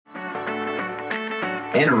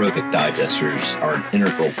Anaerobic digesters are an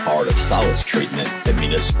integral part of solids treatment at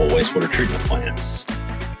municipal wastewater treatment plants.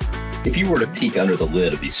 If you were to peek under the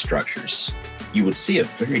lid of these structures, you would see a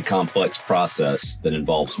very complex process that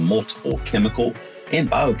involves multiple chemical and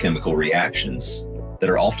biochemical reactions that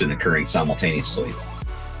are often occurring simultaneously.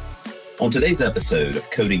 On today's episode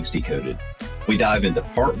of Coatings Decoded, we dive into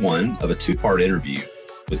part one of a two-part interview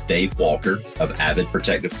with Dave Walker of Avid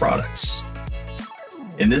Protective Products.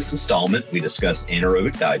 In this installment, we discuss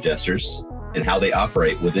anaerobic digesters and how they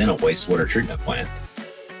operate within a wastewater treatment plant.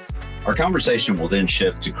 Our conversation will then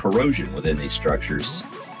shift to corrosion within these structures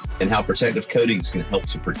and how protective coatings can help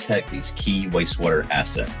to protect these key wastewater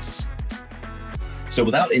assets. So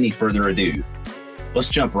without any further ado,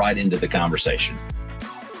 let's jump right into the conversation.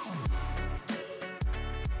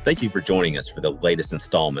 Thank you for joining us for the latest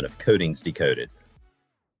installment of Coatings Decoded.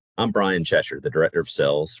 I'm Brian Cheshire, the Director of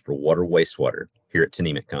Sales for Water Wastewater here at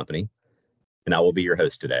Tnemec Company, and I will be your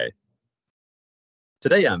host today.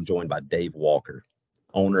 Today, I'm joined by Dave Walker,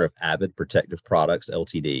 owner of Avid Protective Products,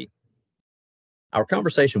 Ltd. Our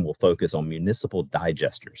conversation will focus on municipal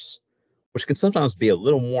digesters, which can sometimes be a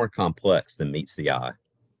little more complex than meets the eye.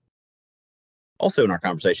 Also in our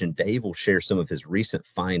conversation, Dave will share some of his recent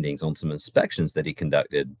findings on some inspections that he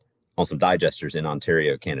conducted on some digesters in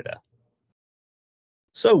Ontario, Canada.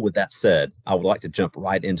 So with that said, I would like to jump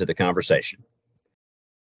right into the conversation.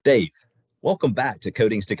 Dave, welcome back to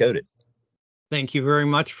Coatings Decoded. Thank you very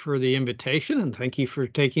much for the invitation, and thank you for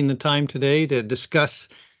taking the time today to discuss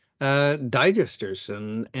digesters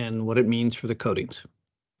and what it means for the coatings.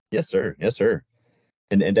 Yes, sir. Yes, sir.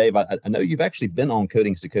 And Dave, I know you've actually been on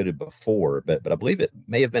Coatings Decoded before, but I believe it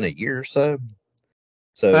may have been a year or so.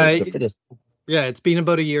 So for this, yeah, it's been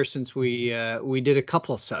about a year since we did a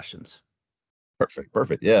couple of sessions.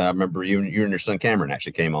 Perfect. Yeah, I remember you and your son Cameron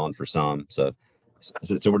actually came on for some. So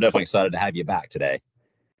we're definitely excited to have you back today.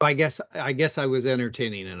 I guess I was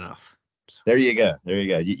entertaining enough. So. There you go.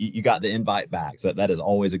 You got the invite back. So that is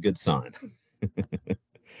always a good sign.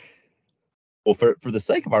 Well, for the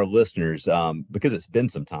sake of our listeners, because it's been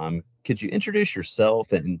some time, could you introduce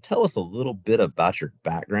yourself and tell us a little bit about your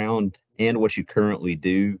background and what you currently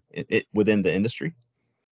do within the industry?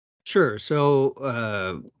 Sure.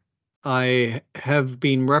 So I have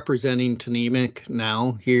been representing Tnemec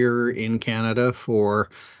now here in Canada for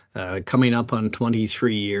coming up on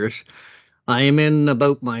 23 years. I am in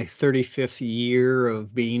about my 35th year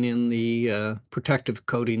of being in the protective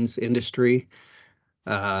coatings industry.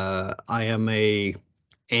 I am a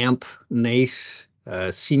AMP NACE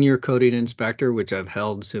senior coating inspector, which I've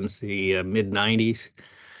held since the mid-90s.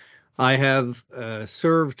 I have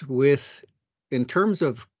served in terms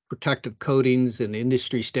of protective coatings and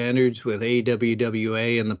industry standards with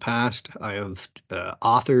AWWA in the past. I have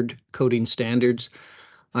authored coating standards.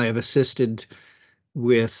 I have assisted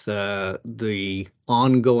with the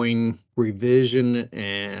ongoing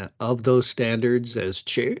revision of those standards as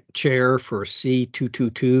chair for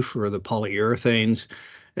C222 for the polyurethanes,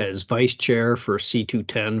 as vice chair for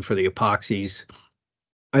C210 for the epoxies.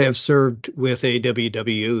 I have served with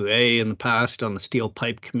AWWA in the past on the Steel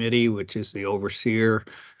Pipe Committee, which is the overseer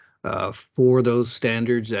for those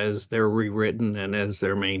standards as they're rewritten and as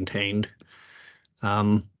they're maintained.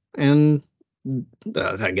 And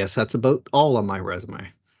I guess that's about all on my resume.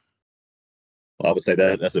 Well, I would say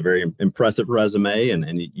that's a very impressive resume,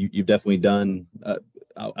 and you've definitely done,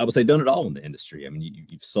 I would say, done it all in the industry. I mean,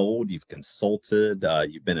 you've sold, you've consulted,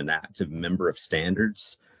 you've been an active member of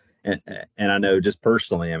standards. And I know just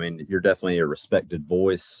personally, I mean, you're definitely a respected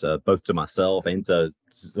voice, both to myself and to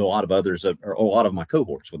a lot of others, or a lot of my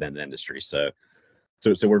cohorts within the industry. So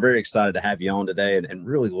we're very excited to have you on today, and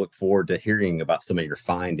really look forward to hearing about some of your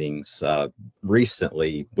findings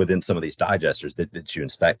recently within some of these digesters that you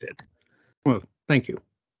inspected. Well, thank you.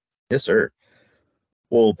 Yes, sir.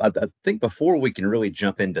 Well, I think before we can really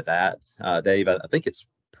jump into that, Dave, I think it's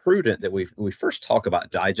prudent that we first talk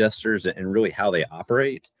about digesters and really how they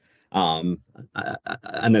operate.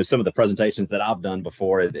 I know some of the presentations that I've done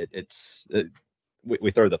before,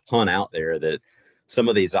 we throw the pun out there that some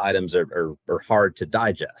of these items are hard to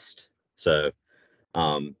digest. So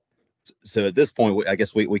at this point, I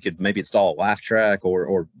guess we could maybe install a laugh track,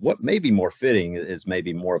 or what may be more fitting is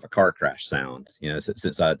maybe more of a car crash sound,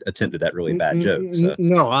 since I attempted that really bad joke. So.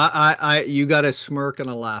 No, you got a smirk and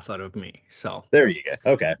a laugh out of me. So there you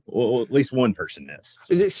go. Okay. Well, at least one person is.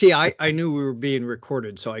 So. See, I knew we were being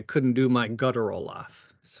recorded, so I couldn't do my guttural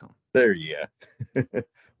laugh. So there you go.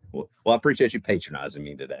 Well, I appreciate you patronizing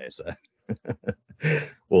me today. So,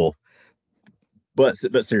 well, but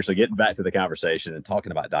seriously, getting back to the conversation and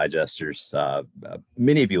talking about digesters,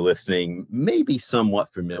 many of you listening may be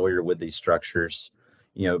somewhat familiar with these structures.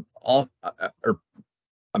 all or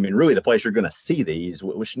I mean, really the place you're going to see these,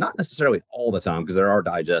 which not necessarily all the time, because there are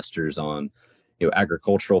digesters on,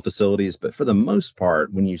 agricultural facilities, but for the most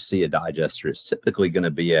part, when you see a digester, it's typically going to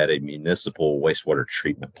be at a municipal wastewater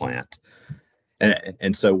treatment plant.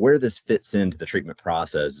 And so where this fits into the treatment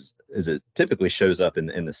process is it typically shows up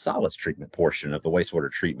in the solids treatment portion of the wastewater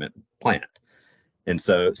treatment plant. And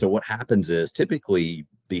so what happens is typically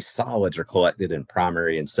these solids are collected in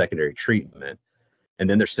primary and secondary treatment, and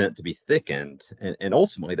then they're sent to be thickened, and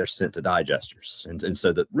ultimately they're sent to digesters. And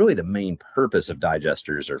so really the main purpose of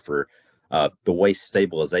digesters are for the waste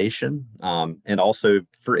stabilization, and also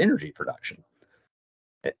for energy production.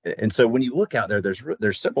 And so when you look out there,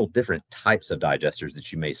 there's several different types of digesters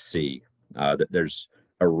that you may see. There's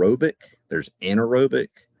aerobic, there's anaerobic,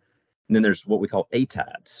 and then there's what we call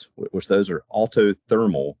ATADs, which those are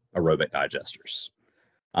autothermal aerobic digesters.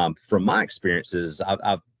 From my experiences,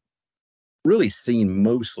 I've really seen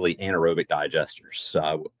mostly anaerobic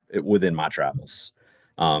digesters within my travels.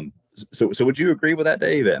 So would you agree with that,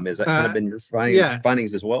 Dave? I mean, has that kind of been your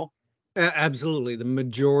findings as well? Absolutely. The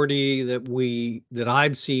majority that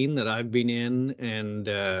I've seen, that I've been in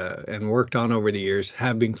and worked on over the years,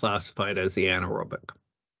 have been classified as the anaerobic.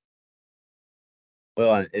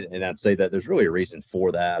 Well, and I'd say that there's really a reason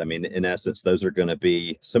for that. I mean, in essence, those are going to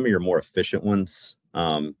be some of your more efficient ones.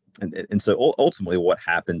 And so ultimately what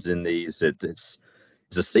happens in these, it's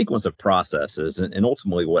a sequence of processes. And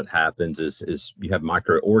ultimately what happens is you have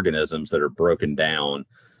microorganisms that are broken down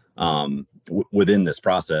within this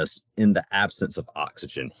process in the absence of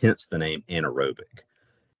oxygen, hence the name anaerobic.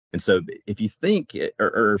 And so if you think,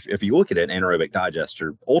 or if you look at an anaerobic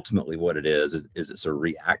digester, ultimately what it is it's a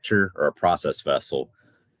reactor or a process vessel.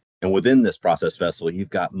 And within this process vessel, you've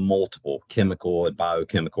got multiple chemical and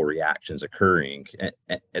biochemical reactions occurring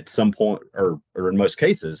at some point, or in most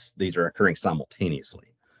cases, these are occurring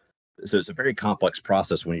simultaneously. So it's a very complex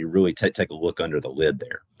process when you really take a look under the lid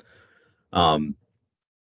there.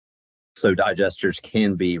 So digesters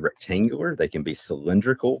can be rectangular, they can be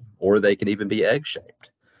cylindrical, or they can even be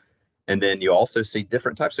egg-shaped. And then you also see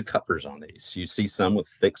different types of covers on these. You see some with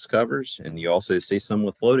fixed covers, and you also see some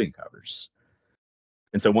with floating covers.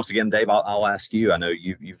 And so once again, Dave, I'll ask you. I know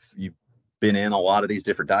you've been in a lot of these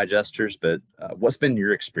different digesters, but what's been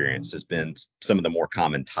your experience? Has been some of the more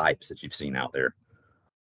common types that you've seen out there?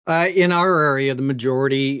 In our area, the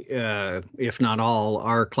majority, if not all,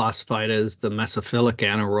 are classified as the mesophilic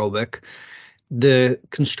anaerobic. The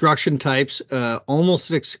construction types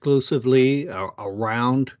almost exclusively are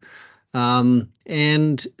around,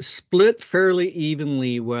 and split fairly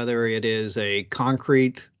evenly, whether it is a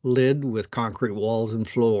concrete lid with concrete walls and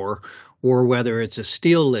floor, or whether it's a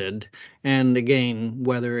steel lid. And again,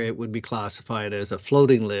 whether it would be classified as a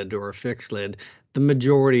floating lid or a fixed lid. The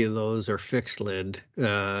majority of those are fixed lid.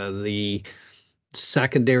 The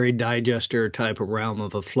secondary digester type of realm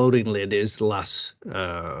of a floating lid is less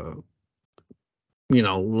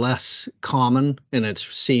common, and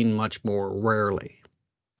it's seen much more rarely.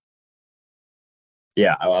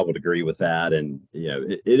 Yeah, I would agree with that. And,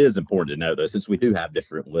 it is important to know, though, since we do have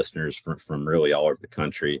different listeners from really all over the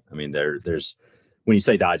country. I mean, there's when you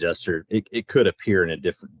say digester, it could appear in a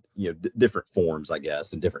different, different forms, I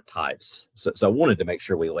guess, and different types. So I wanted to make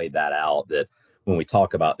sure we laid that out, that when we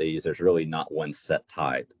talk about these, there's really not one set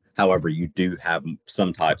type. However, you do have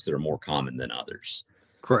some types that are more common than others.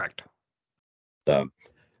 Correct. So,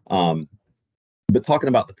 but talking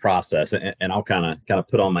about the process, and I'll kind of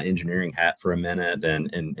put on my engineering hat for a minute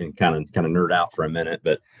and kind of nerd out for a minute.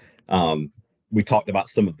 But we talked about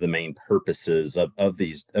some of the main purposes of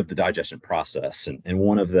the digestion process, and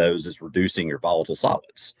one of those is reducing your volatile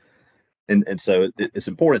solids. And so it's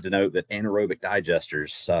important to note that anaerobic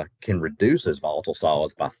digesters can reduce those volatile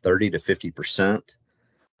solids by 30 to 50%.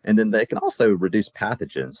 And then they can also reduce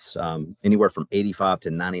pathogens anywhere from 85 to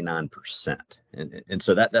 99%. And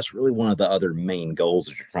so that's really one of the other main goals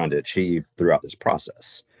that you're trying to achieve throughout this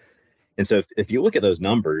process. And so if you look at those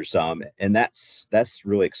numbers, and that's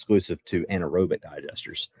really exclusive to anaerobic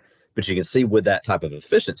digesters, but you can see with that type of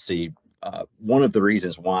efficiency, one of the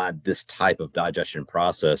reasons why this type of digestion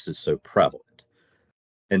process is so prevalent.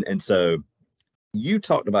 And so you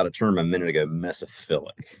talked about a term a minute ago,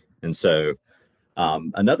 mesophilic. And so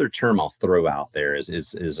another term I'll throw out there is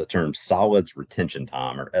a term, solids retention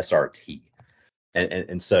time, or SRT.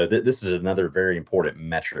 And so this is another very important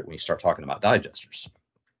metric when you start talking about digesters.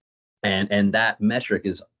 And that metric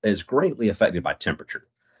is greatly affected by temperature.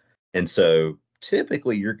 And so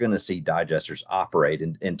typically you're going to see digesters operate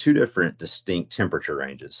in two different distinct temperature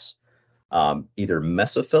ranges, either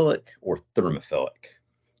mesophilic or thermophilic.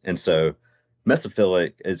 And so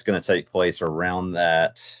Mesophilic is going to take place around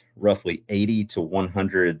that roughly 80 to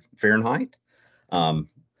 100 Fahrenheit, um,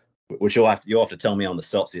 which you'll have to tell me on the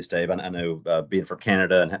Celsius, Dave. I know being from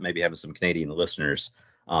Canada and maybe having some Canadian listeners,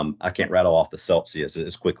 I can't rattle off the Celsius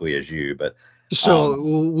as quickly as you, but So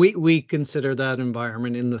we consider that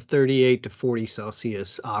environment in the 38 to 40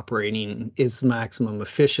 Celsius operating is maximum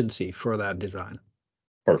efficiency for that design.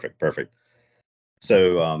 perfect.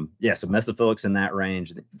 So so mesophilic's in that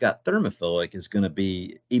range. You've got thermophilic is going to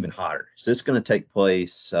be even hotter. So it's going to take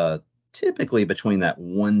place typically between that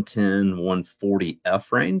 110, 140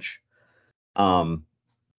 F range.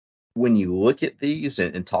 When you look at these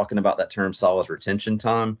and talking about that term solids retention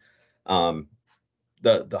time, um,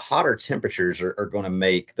 the hotter temperatures are going to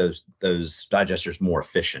make those digesters more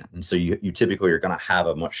efficient. And so you typically are going to have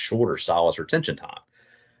a much shorter solids retention time.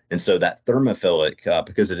 And so that thermophilic,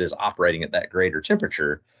 because it is operating at that greater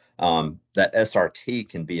temperature, that SRT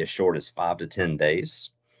can be as short as 5 to 10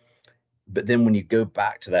 days. But then when you go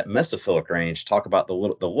back to that mesophilic range, talk about the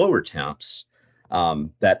lower temps,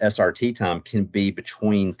 that SRT time can be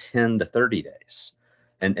between 10 to 30 days.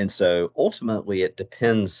 And so ultimately it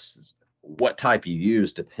depends what type you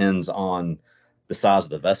use depends on the size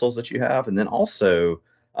of the vessels that you have, and then also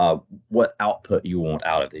what output you want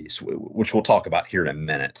out of these, which we'll talk about here in a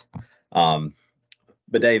minute.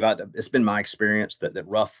 But Dave, it's been my experience that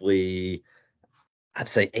roughly, I'd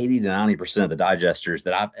say 80 to 90% of the digesters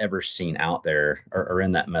that I've ever seen out there are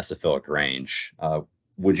in that mesophilic range.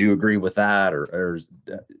 Would you agree with that, or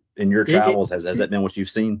in your travels, has that been what you've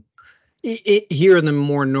seen? Here in the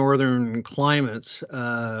more northern climates,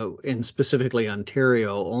 and specifically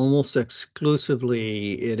Ontario, almost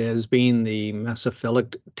exclusively it has been the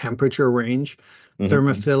mesophilic temperature range.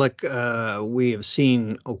 Thermophilic, we have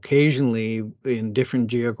seen occasionally in different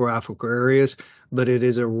geographical areas, but it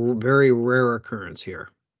is a very rare occurrence here.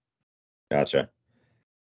 Gotcha.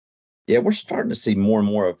 Yeah, we're starting to see more and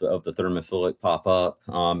more of the thermophilic pop up,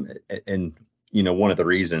 and one of the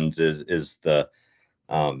reasons is the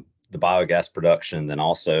biogas production, then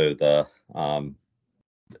also the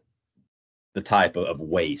type of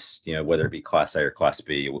waste, whether it be Class A or Class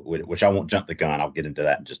B, which I won't jump the gun. I'll get into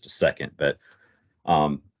that in just a second. But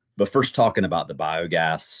first, talking about the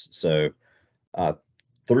biogas. So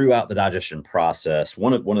throughout the digestion process,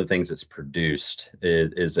 one of the things that's produced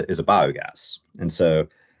is a biogas, and so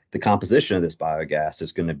the composition of this biogas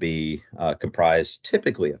is going to be comprised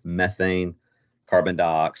typically of methane, carbon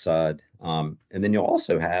dioxide, and then you'll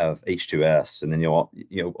also have H2S, and then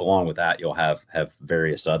along with that you'll have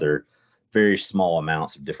various other very small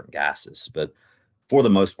amounts of different gases. But for the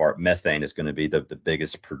most part, methane is going to be the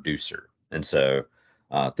biggest producer. And so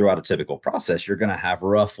throughout a typical process, you're going to have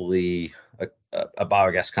roughly a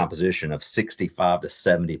biogas composition of 65 to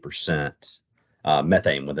 70%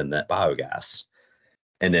 methane within that biogas.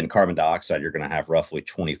 And then carbon dioxide, you're going to have roughly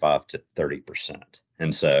 25 to 30%.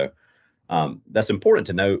 And so that's important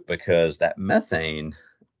to note, because that methane,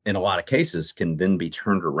 in a lot of cases, can then be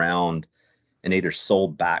turned around and either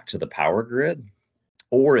sold back to the power grid,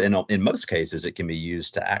 or in most cases, it can be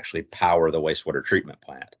used to actually power the wastewater treatment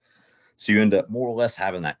plant. So you end up more or less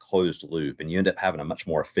having that closed loop, and you end up having a much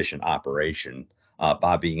more efficient operation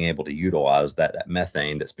by being able to utilize that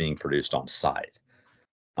methane that's being produced on site.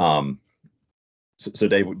 So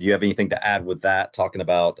Dave, do you have anything to add with that, talking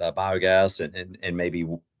about biogas and maybe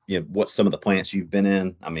what some of the plants you've been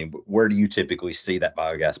in? I mean, where do you typically see that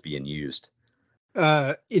biogas being used?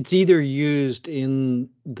 It's either used in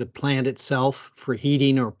the plant itself for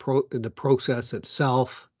heating, or the process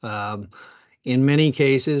itself. In many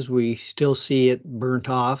cases, we still see it burnt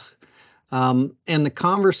off. And the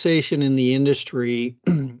conversation in the industry,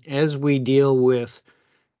 as we deal with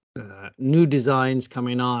new designs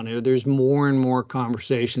coming on, there's more and more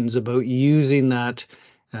conversations about using that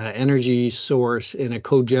energy source in a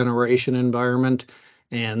cogeneration environment.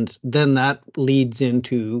 And then that leads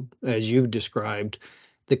into, as you've described,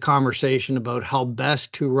 the conversation about how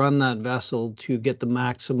best to run that vessel to get the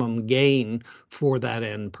maximum gain for that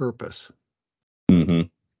end purpose. Mm-hmm.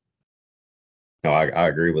 No, I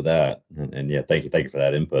agree with that. And yeah, thank you for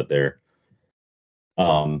that input there.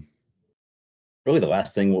 Really the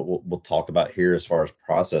last thing we'll talk about here as far as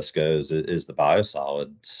process goes is the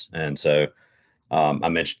biosolids. And so I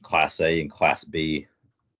mentioned Class A and Class B.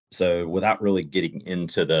 So without really getting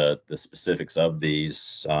into the specifics of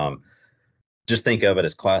these, just think of it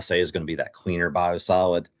as Class A is going to be that cleaner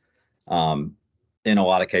biosolid. In a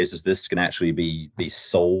lot of cases, this can actually be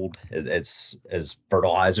sold as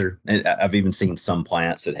fertilizer. And I've even seen some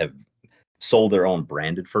plants that have sold their own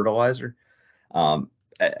branded fertilizer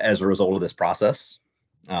as a result of this process.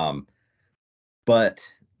 But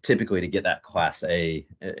typically to get that class A,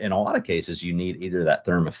 in a lot of cases, you need either that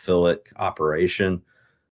thermophilic operation,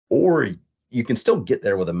 or you can still get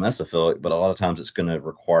there with a mesophilic, but a lot of times it's going to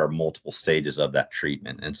require multiple stages of that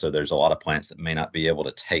treatment. And so there's a lot of plants that may not be able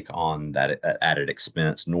to take on that added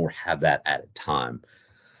expense, nor have that added time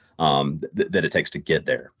that it takes to get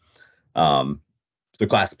there. So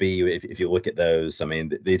class B, if you look at those, I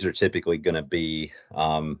mean, these are typically going to be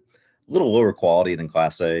a little lower quality than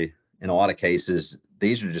class A. In a lot of cases,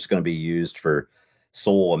 these are just going to be used for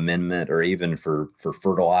soil amendment or even for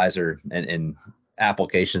fertilizer and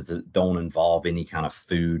applications that don't involve any kind of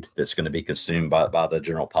food that's going to be consumed by the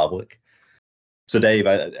general public. So Dave,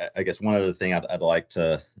 I guess one other thing I'd like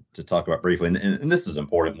to talk about briefly, and this is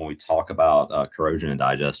important when we talk about corrosion and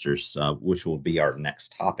digesters, which will be our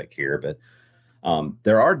next topic here, but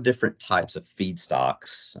there are different types of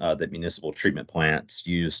feedstocks that municipal treatment plants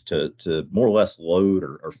use to more or less load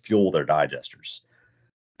or fuel their digesters.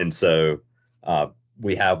 And so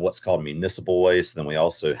we have what's called municipal waste, then we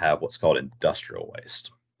also have what's called industrial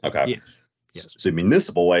waste. Okay. Yes. Yes. So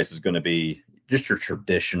municipal waste is going to be just your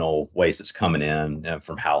traditional waste that's coming in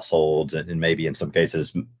from households and maybe in some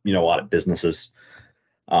cases, a lot of businesses.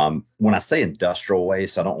 When I say industrial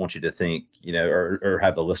waste, I don't want you to think, or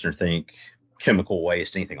have the listener think chemical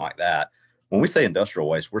waste, anything like that. When we say industrial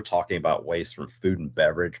waste, we're talking about waste from food and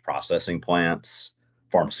beverage processing plants,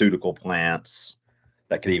 pharmaceutical plants.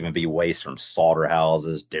 That could even be waste from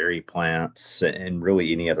slaughterhouses, dairy plants, and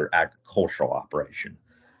really any other agricultural operation.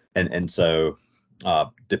 And so,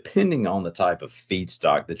 depending on the type of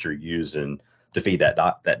feedstock that you're using to feed that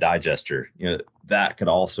digester, that could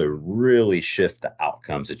also really shift the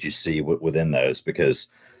outcomes that you see within those, because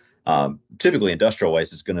typically industrial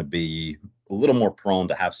waste is going to be a little more prone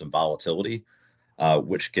to have some volatility,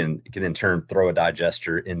 which can in turn throw a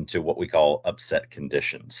digester into what we call upset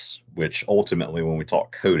conditions, which ultimately, when we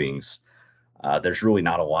talk coatings, there's really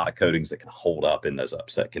not a lot of coatings that can hold up in those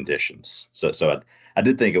upset conditions. So I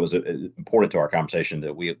did think it was important to our conversation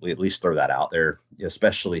that we at least throw that out there,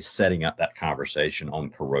 especially setting up that conversation on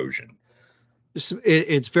corrosion.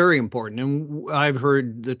 It's very important. And I've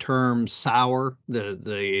heard the term sour,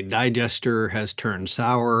 the digester has turned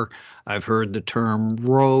sour. I've heard the term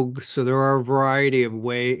rogue. So there are a variety of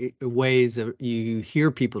ways that you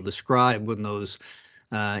hear people describe when those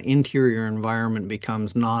interior environment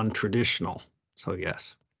becomes non-traditional. So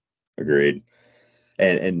yes. Agreed.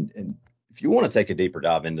 And if you want to take a deeper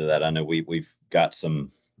dive into that, I know we've got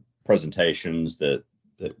some presentations that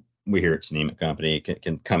we here at Tnemec Company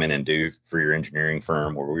can come in and do for your engineering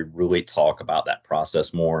firm, where we really talk about that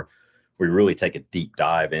process more. We really take a deep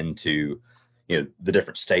dive into the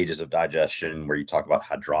different stages of digestion, where you talk about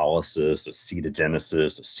hydrolysis,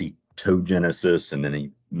 acetogenesis, acetogenesis, and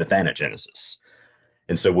then methanogenesis.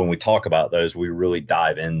 And so when we talk about those, we really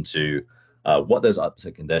dive into what those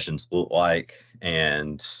upset conditions look like,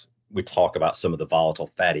 and we talk about some of the volatile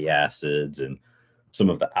fatty acids and some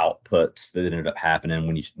of the outputs that ended up happening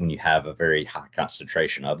when you have a very high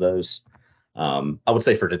concentration of those. I would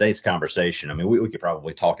say for today's conversation, I mean, we could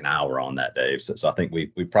probably talk an hour on that, Dave. So I think we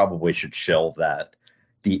probably should shelve that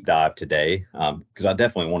deep dive today, because I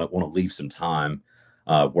definitely want to leave some time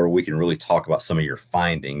where we can really talk about some of your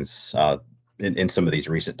findings in some of these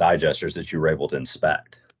recent digesters that you were able to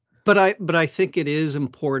inspect. But I think it is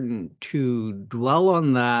important to dwell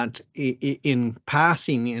on that in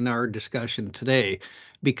passing in our discussion today,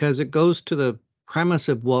 because it goes to the premise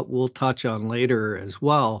of what we'll touch on later as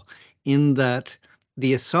well, in that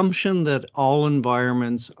the assumption that all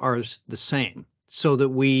environments are the same, so that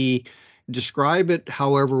we describe it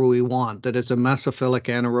however we want, that it's a mesophilic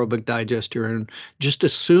anaerobic digester, and just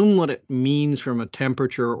assume what it means from a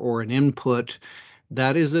temperature or an input.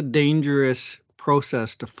 That is a dangerous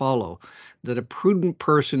process to follow, that a prudent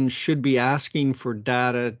person should be asking for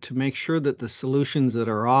data to make sure that the solutions that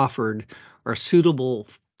are offered are suitable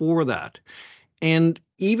for that. And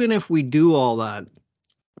even if we do all that,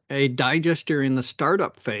 a digester in the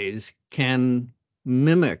startup phase can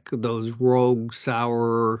mimic those rogue,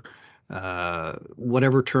 sour,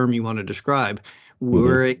 whatever term you want to describe,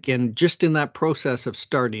 where it can, just in that process of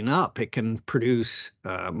starting up, it can produce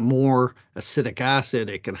more acidic acid.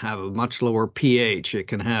 It can have a much lower pH. It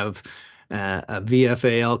can have a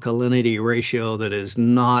VFA alkalinity ratio that is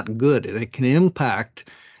not good. And it can impact,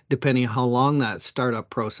 depending on how long that startup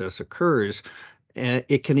process occurs,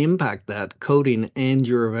 it can impact that coating and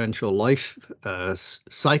your eventual life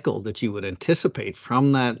cycle that you would anticipate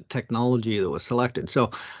from that technology that was selected.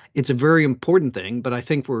 So it's a very important thing, but I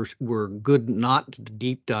think we're good not to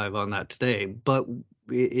deep dive on that today. But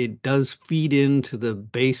it does feed into the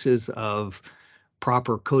basis of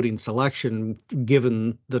proper coating selection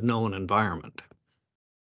given the known environment.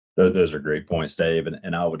 Those are great points, Dave.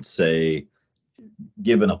 And I would say,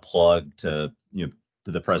 given a plug to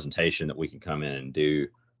to the presentation that we can come in and do,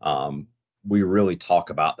 we really talk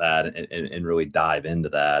about that and really dive into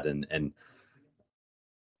that. And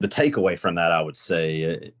the takeaway from that, I would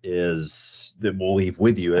say, is that we'll leave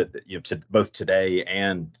with you, both today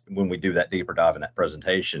and when we do that deeper dive in that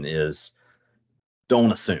presentation, is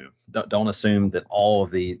don't assume. Don't assume that all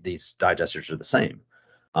of these digesters are the same.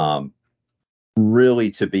 Really,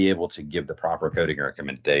 to be able to give the proper coating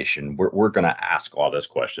recommendation, we're going to ask all those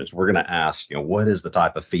questions. We're going to ask, what is the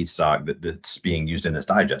type of feedstock that's being used in this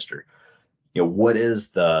digester? What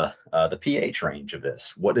is the pH range of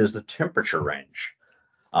this? What is the temperature range?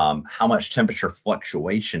 How much temperature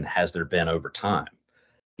fluctuation has there been over time?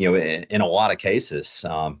 In a lot of cases,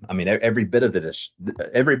 every bit of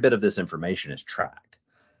this information is tracked,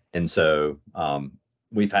 and so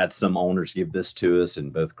we've had some owners give this to us in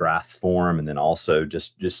both graph form and then also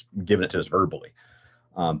just giving it to us verbally.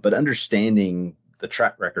 But understanding the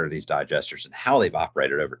track record of these digesters and how they've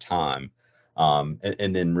operated over time,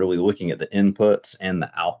 and then really looking at the inputs and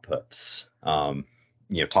the outputs.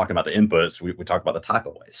 Talking about the inputs, we talk about the type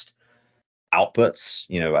of waste. Outputs,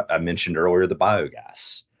 I mentioned earlier the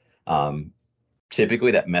biogas.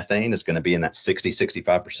 Typically, that methane is going to be in that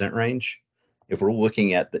 60-65% range. If we're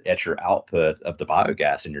looking at your output of the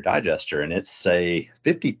biogas in your digester and it's, say,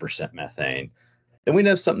 50% methane, then we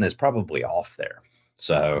know something is probably off there.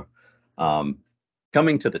 So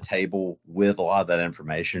coming to the table with a lot of that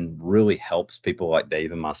information really helps people like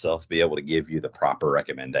Dave and myself be able to give you the proper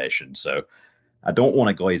recommendation. So I don't want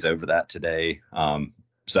to glaze over that today.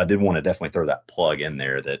 So I did want to definitely throw that plug in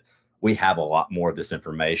there that we have a lot more of this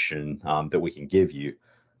information that we can give you.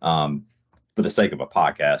 For the sake of a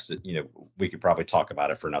podcast, we could probably talk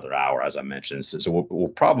about it for another hour, as I mentioned. So we'll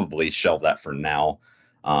probably shelve that for now.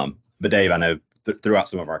 But Dave, I know throughout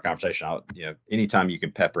some of our conversation, anytime you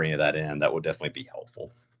can pepper any of that in, that would definitely be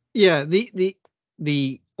helpful. Yeah,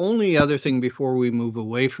 the only other thing before we move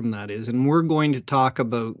away from that is, and we're going to talk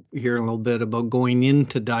about here a little bit about going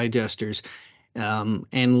into digesters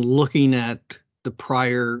and looking at the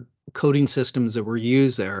prior coating systems that were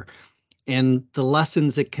used there and the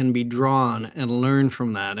lessons that can be drawn and learned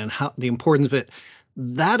from that, and how the importance of it.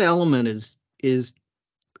 That element is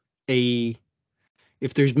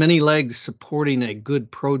if there's many legs supporting a good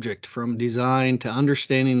project, from design to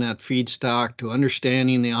understanding that feedstock to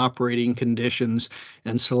understanding the operating conditions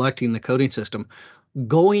and selecting the coating system,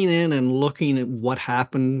 going in and looking at what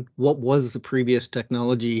happened, what was the previous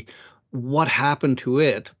technology, what happened to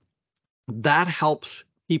it, that helps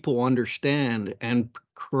people understand and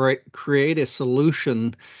create a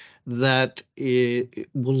solution that it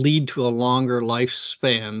will lead to a longer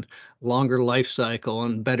lifespan, longer life cycle,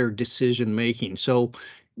 and better decision making. So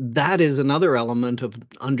that is another element of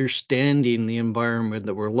understanding the environment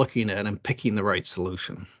that we're looking at and picking the right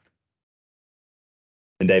solution.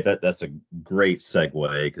 And Dave, that's a great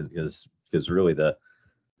segue, because really the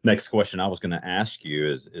next question I was going to ask you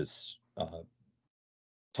is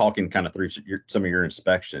talking kind of through some of your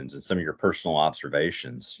inspections and some of your personal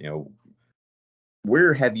observations.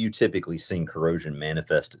 Where have you typically seen corrosion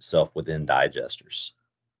manifest itself within digesters?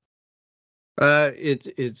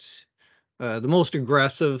 It's the most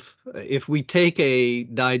aggressive. If we take a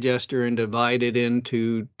digester and divide it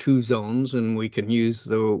into two zones, and we can use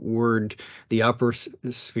the upper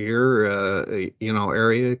sphere,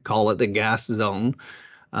 area, call it the gas zone,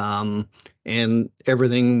 and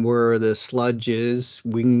everything where the sludge is,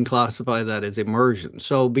 we can classify that as immersion.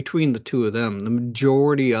 So between the two of them, the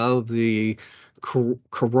majority of the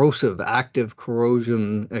corrosive, active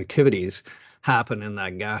corrosion activities happen in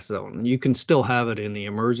that gas zone. You can still have it in the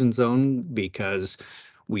immersion zone because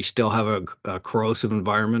we still have a corrosive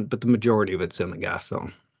environment, but the majority of it's in the gas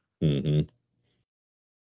zone. Mm-hmm.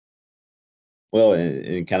 Well,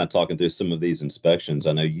 and kind of talking through some of these inspections,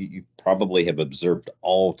 I know you probably have observed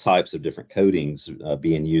all types of different coatings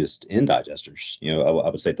being used in digesters, I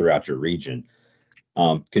would say throughout your region.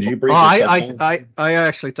 Could you briefly touch on? I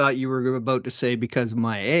actually thought you were about to say, because of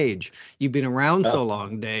my age. You've been around so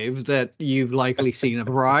long, Dave, that you've likely seen a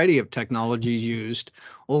variety of technologies used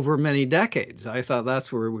over many decades. I thought that's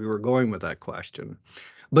where we were going with that question.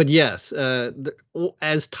 But yes,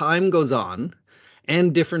 as time goes on,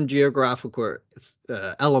 and different geographical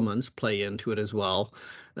elements play into it as well.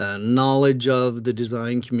 Knowledge of the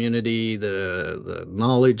design community, the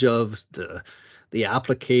knowledge of the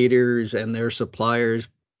applicators and their suppliers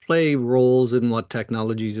play roles in what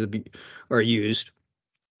technologies are used.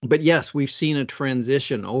 But yes, we've seen a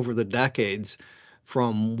transition over the decades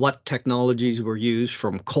from what technologies were used,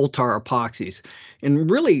 from coal tar epoxies. And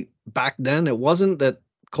really, back then, it wasn't that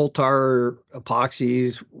coal tar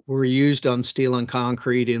epoxies were used on steel and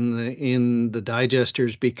concrete in the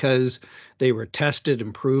digesters because they were tested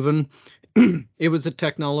and proven. It was a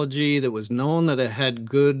technology that was known that it had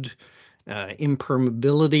good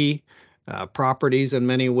impermeability properties in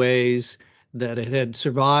many ways, that it had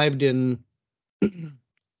survived in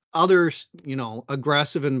other,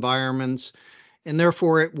 aggressive environments, and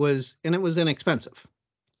therefore it was inexpensive,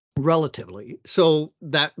 relatively. So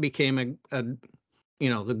that became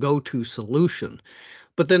the go-to solution.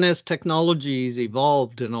 But then as technologies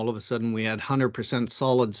evolved and all of a sudden we had 100%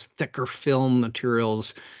 solids, thicker film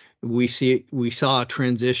materials, we saw a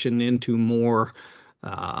transition into more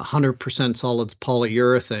 100% solids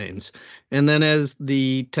polyurethanes. And then as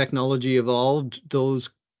the technology evolved, those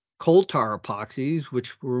coal tar epoxies,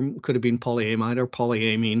 which could have been polyamide or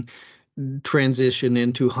polyamine, transition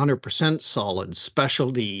into 100% solid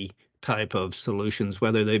specialty type of solutions,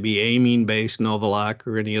 whether they be amine-based, Novolac,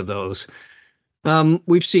 or any of those.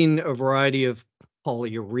 We've seen a variety of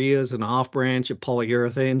polyureas and off-branch of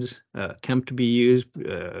polyurethanes attempt to be used,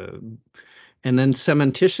 and then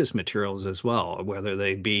cementitious materials as well, whether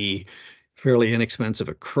they be fairly inexpensive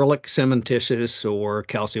acrylic cementitious or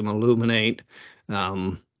calcium aluminate.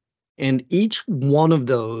 And each one of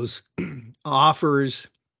those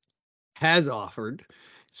has offered,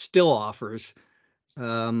 still offers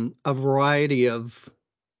a variety of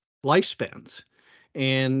lifespans.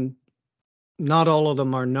 And not all of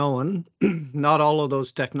them are known. Not all of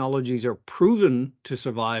those technologies are proven to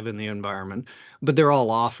survive in the environment, but they're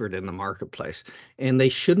all offered in the marketplace, and they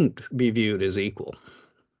shouldn't be viewed as equal.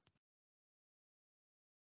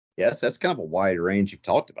 Yes, that's kind of a wide range you've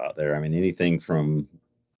talked about there. I mean, anything from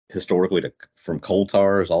historically from coal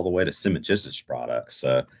tars all the way to cementitious products.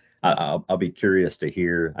 I'll be curious to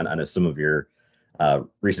hear. I know some of your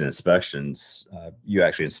recent inspections, you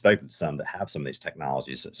actually inspected some that have some of these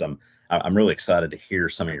technologies. So I'm really excited to hear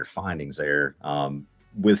some of your findings there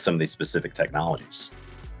with some of these specific technologies.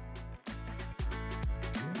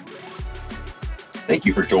 Thank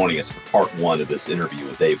you for joining us for part one of this interview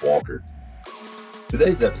with Dave Walker.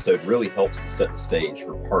 Today's episode really helps to set the stage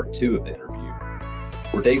for part two of the interview,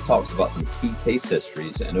 where Dave talks about some key case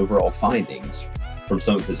histories and overall findings from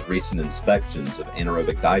some of his recent inspections of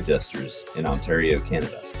anaerobic digesters in Ontario,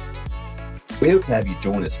 Canada. We hope to have you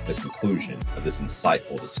join us for the conclusion of this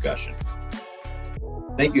insightful discussion.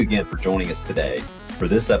 Thank you again for joining us today for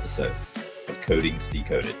this episode of Coatings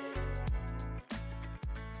Decoded.